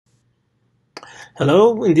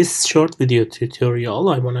Hello, in this short video tutorial,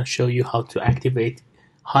 I want to show you how to activate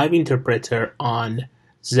Hive interpreter on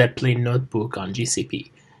Zeppelin notebook on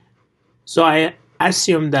GCP. So I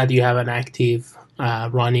assume that you have an active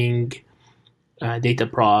running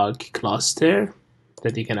Dataproc cluster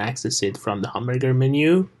that you can access it from the hamburger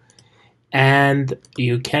menu, and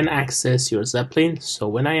you can access your Zeppelin. So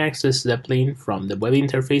when I access Zeppelin from the web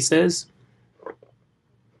interfaces,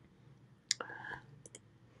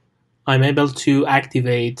 I'm able to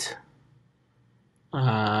activate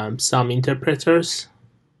some interpreters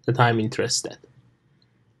that I'm interested.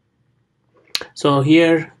 So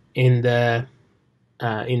here in the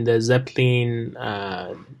Zeppelin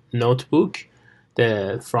notebook,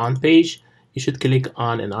 the front page, you should click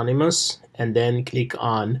on Anonymous and then click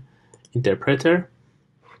on Interpreter.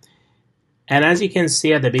 And as you can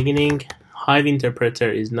see at the beginning, Hive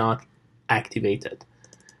interpreter is not activated.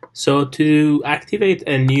 So to activate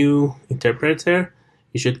a new interpreter,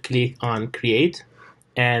 you should click on Create,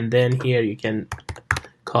 and then here you can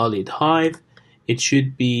call it Hive. It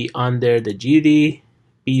should be under the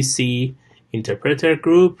JDBC interpreter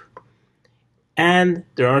group, and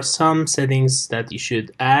there are some settings that you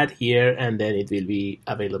should add here, and then it will be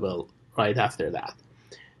available right after that.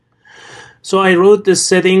 So I wrote the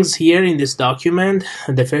settings here in this document.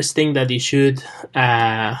 The first thing that you should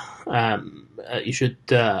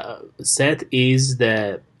set is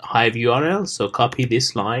the Hive URL. So copy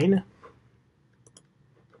this line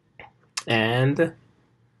and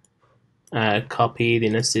copy it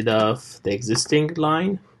instead of the existing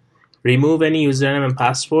line. Remove any username and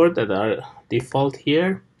password that are default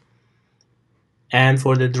here. And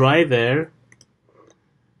for the driver,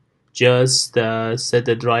 just set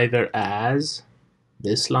the driver as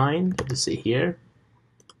this line that you see here.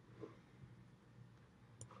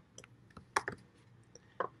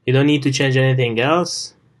 You don't need to change anything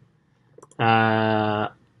else.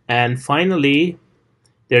 And finally,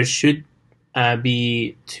 there should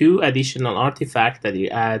be two additional artifacts that you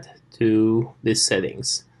add to these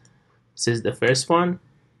settings. This is the first one.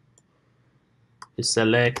 You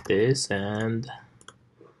select this and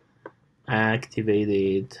activate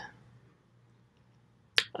it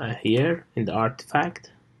here in the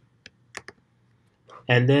artifact.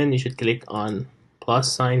 And then you should click on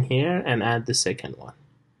plus sign here and add the second one.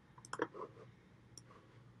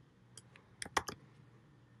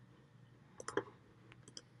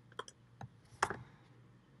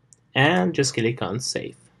 And just click on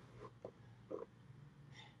save.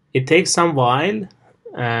 It takes some while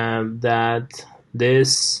that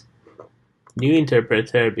this new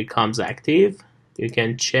interpreter becomes active. You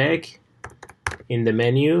can check in the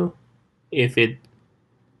menu if it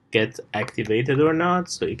gets activated or not.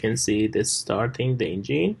 So you can see this starting the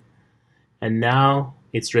engine, and now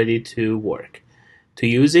it's ready to work. To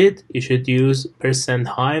use it, you should use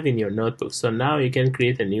 %hive in your notebook. So now you can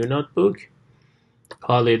create a new notebook.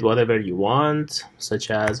 Call it whatever you want,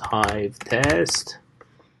 such as Hive test.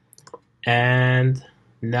 And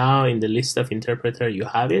now in the list of interpreter you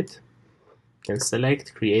have it. You can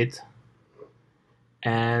select create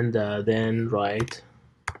and then write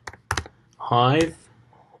Hive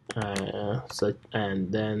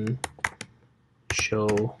and then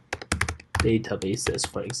show databases,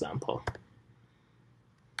 for example.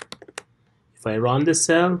 If I run the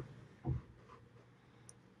cell,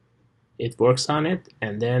 it works on it,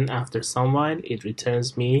 and then after some while it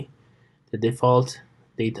returns me the default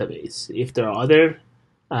database. If there are other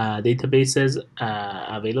databases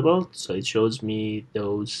available, so it shows me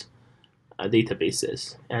those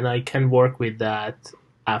databases, and I can work with that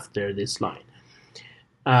after this line.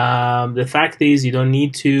 The fact is, you don't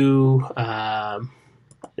need to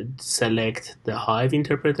select the Hive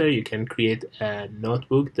interpreter. You can create a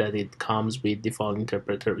notebook that it comes with default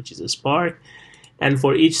interpreter, which is a Spark. And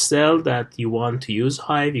for each cell that you want to use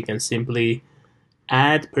Hive, you can simply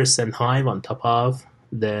add %hive on top of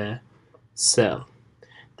the cell.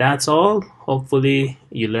 That's all. Hopefully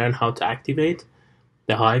you learn how to activate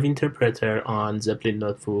the Hive interpreter on Zeppelin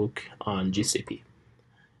notebook on GCP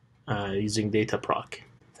using Dataproc.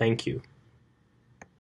 Thank you.